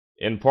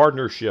In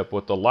partnership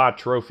with the Lott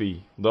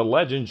Trophy, the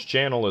Legends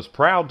channel is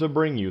proud to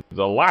bring you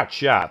the Lott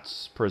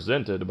Shots,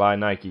 presented by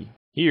Nike.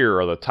 Here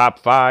are the top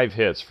 5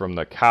 hits from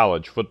the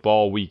college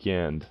football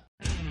weekend.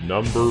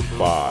 Number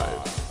 5.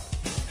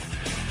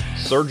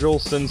 Sergil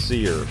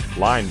Sincere,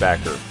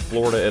 linebacker,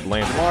 Florida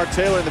Atlantic. Jamar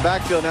Taylor in the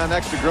backfield now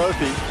next to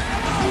Grothy.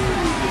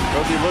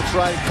 Grothy looks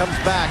right, comes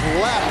back,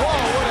 left. Whoa,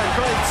 what a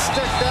great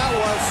stick that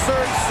was.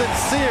 Serge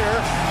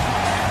Sincere.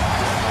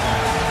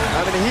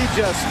 I mean, he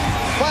just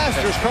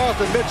plasters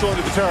Carlton Mitchell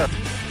into the turf.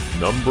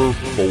 Number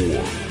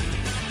 4.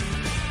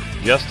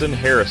 Justin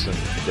Harrison,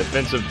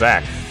 defensive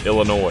back,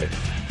 Illinois.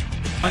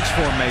 Punch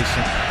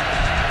formation.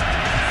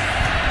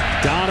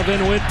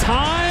 Donovan with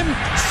time.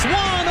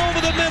 Swan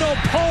over the middle,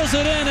 pulls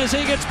it in as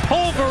he gets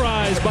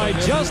pulverized by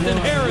Justin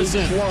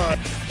Harrison.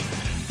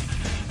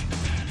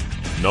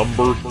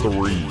 Number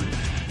 3.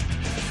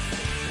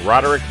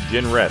 Roderick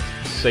Jenrette,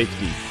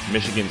 safety,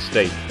 Michigan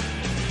State.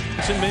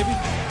 Maybe?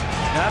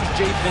 Not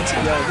Jay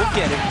Vincent. We'll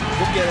get him.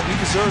 We'll get him. He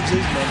deserves his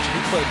mention.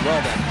 He played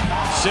well then.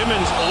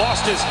 Simmons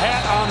lost his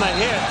hat on the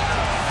hit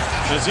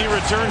as he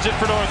returns it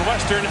for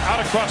Northwestern out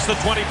across the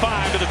 25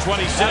 to the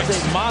 26. That's a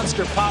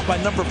monster pop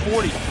by number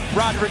 40.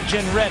 Roderick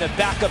Jenrette, a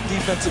backup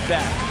defensive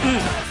back.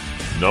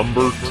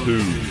 Number 2.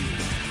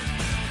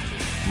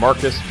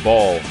 Marcus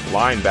Ball,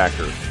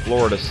 linebacker,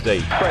 Florida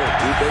State.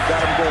 They got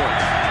him going.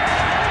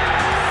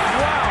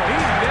 Wow, he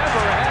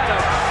never had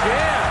a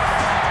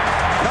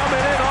chance.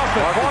 Coming in off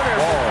the corner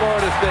for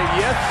Florida State.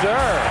 Yes,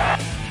 sir.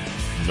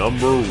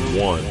 Number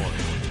 1.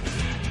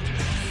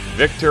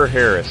 Victor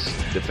Harris,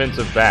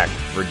 defensive back,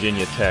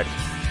 Virginia Tech.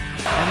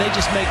 And they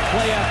just make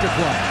play after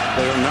play.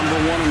 They are number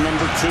 1 and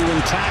number 2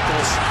 in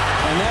tackles.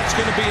 And that's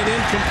going to be an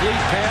incomplete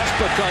pass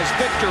because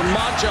Victor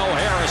Macho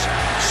Harris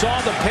saw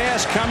the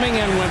pass coming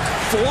and went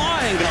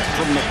flying up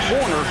from the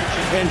corner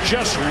and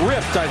just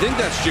ripped. I think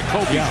that's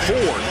Jacoby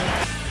Ford.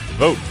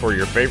 Vote for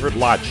your favorite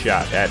Lott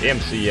Shot at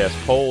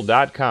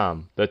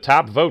mcspoll.com. The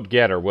top vote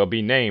getter will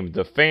be named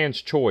the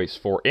Fan's Choice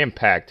for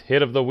Impact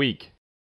Hit of the Week.